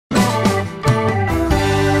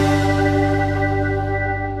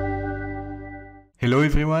Hello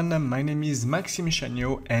everyone, my name is Maxime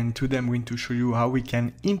Chagnot and today I'm going to show you how we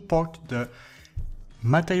can import the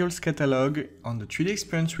materials catalog on the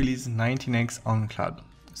 3DExperience release 19X on cloud.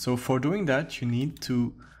 So for doing that, you need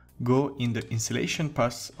to go in the installation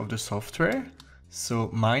path of the software. So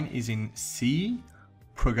mine is in C,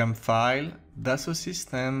 program file, Dassault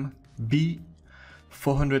system,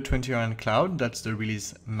 B421 cloud, that's the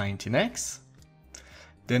release 19X.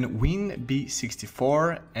 Then Win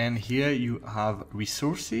B64, and here you have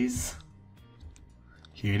resources.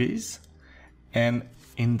 Here it is. And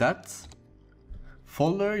in that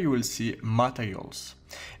folder, you will see materials.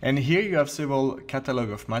 And here you have several catalog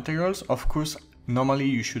of materials. Of course, normally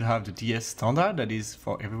you should have the DS standard, that is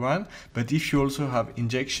for everyone. But if you also have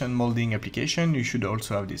injection molding application, you should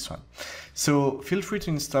also have this one. So feel free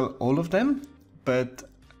to install all of them, but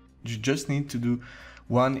you just need to do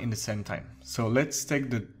one in the same time. So let's take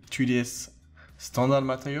the 3ds standard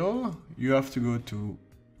material. You have to go to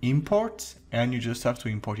import and you just have to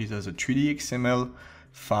import it as a 3D XML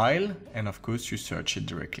file, and of course you search it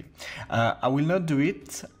directly. I will not do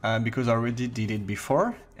it because I already did it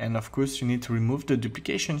before, and of course you need to remove the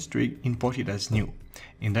duplications to import it as new.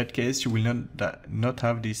 In that case you will not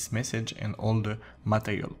have this message and all the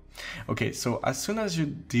material. Okay, so as soon as you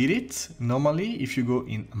did it, normally if you go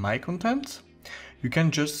in my content, you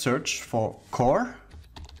can just search for core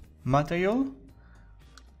material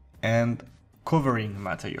and covering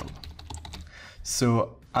material.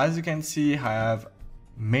 So as you can see, I have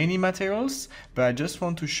many materials, but I just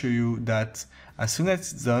want to show you that as soon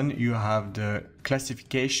as it's done, you have the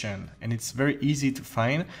classification and it's very easy to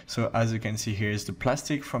find. So as you can see, here is the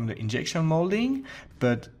plastic from the injection molding,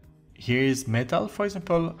 but here is metal, for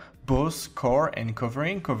example, both core and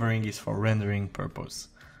covering. Covering is for rendering purpose.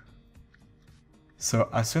 So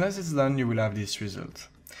as soon as it's done, you will have this result.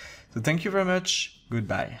 So thank you very much.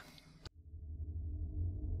 Goodbye.